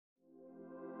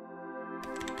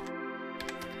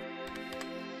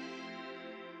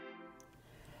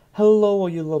Hello all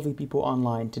you lovely people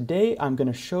online. Today I'm going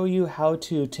to show you how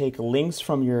to take links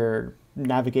from your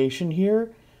navigation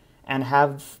here and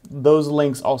have those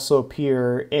links also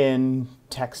appear in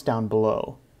text down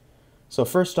below. So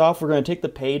first off, we're going to take the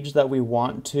page that we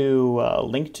want to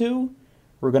link to.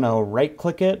 We're going to right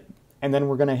click it and then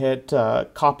we're going to hit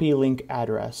copy link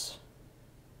address.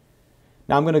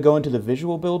 Now I'm going to go into the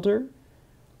visual builder.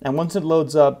 And once it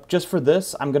loads up, just for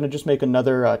this, I'm going to just make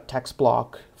another text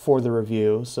block for the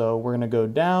review. So we're going to go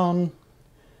down,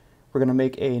 we're going to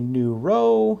make a new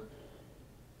row,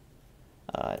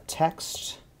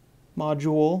 text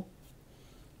module.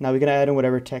 Now we're going to add in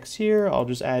whatever text here. I'll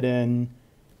just add in,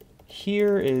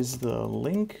 here is the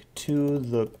link to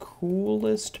the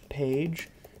coolest page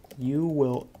you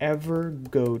will ever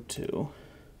go to.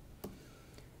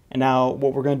 And now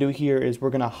what we're going to do here is we're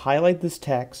going to highlight this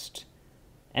text.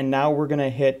 And now we're going to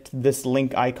hit this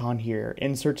link icon here,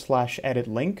 insert/edit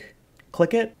link.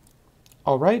 Click it.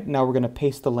 All right, now we're going to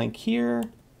paste the link here.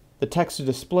 The text to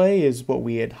display is what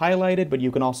we had highlighted, but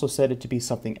you can also set it to be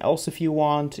something else if you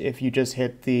want, if you just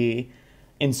hit the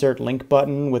insert link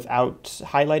button without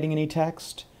highlighting any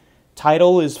text.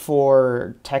 Title is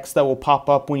for text that will pop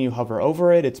up when you hover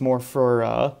over it. It's more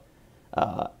for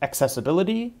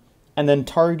accessibility. And then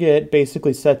target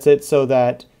basically sets it so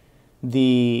that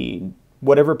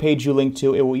whatever page you link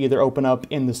to, it will either open up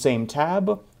in the same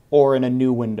tab or in a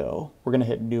new window. We're going to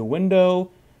hit new window,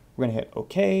 we're going to hit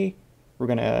OK, we're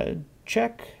going to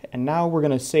check, and now we're going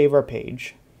to save our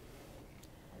page.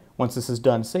 Once this is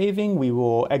done saving, we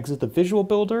will exit the visual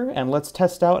builder and let's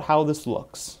test out how this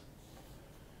looks.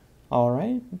 All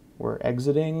right, we're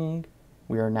exiting.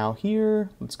 We are now here.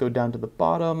 Let's go down to the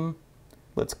bottom.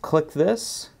 Let's click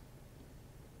this.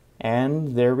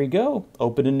 And there we go.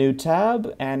 Open a new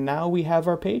tab, and now we have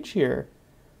our page here.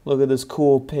 Look at this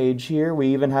cool page here. We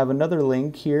even have another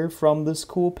link here from this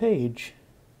cool page.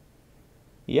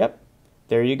 Yep,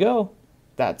 there you go.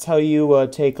 That's how you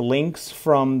take links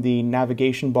from the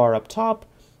navigation bar up top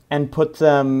and put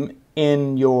them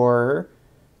in your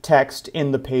text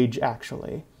in the page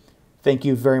actually. Thank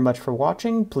you very much for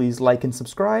watching. Please like and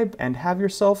subscribe, and have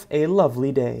yourself a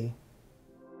lovely day.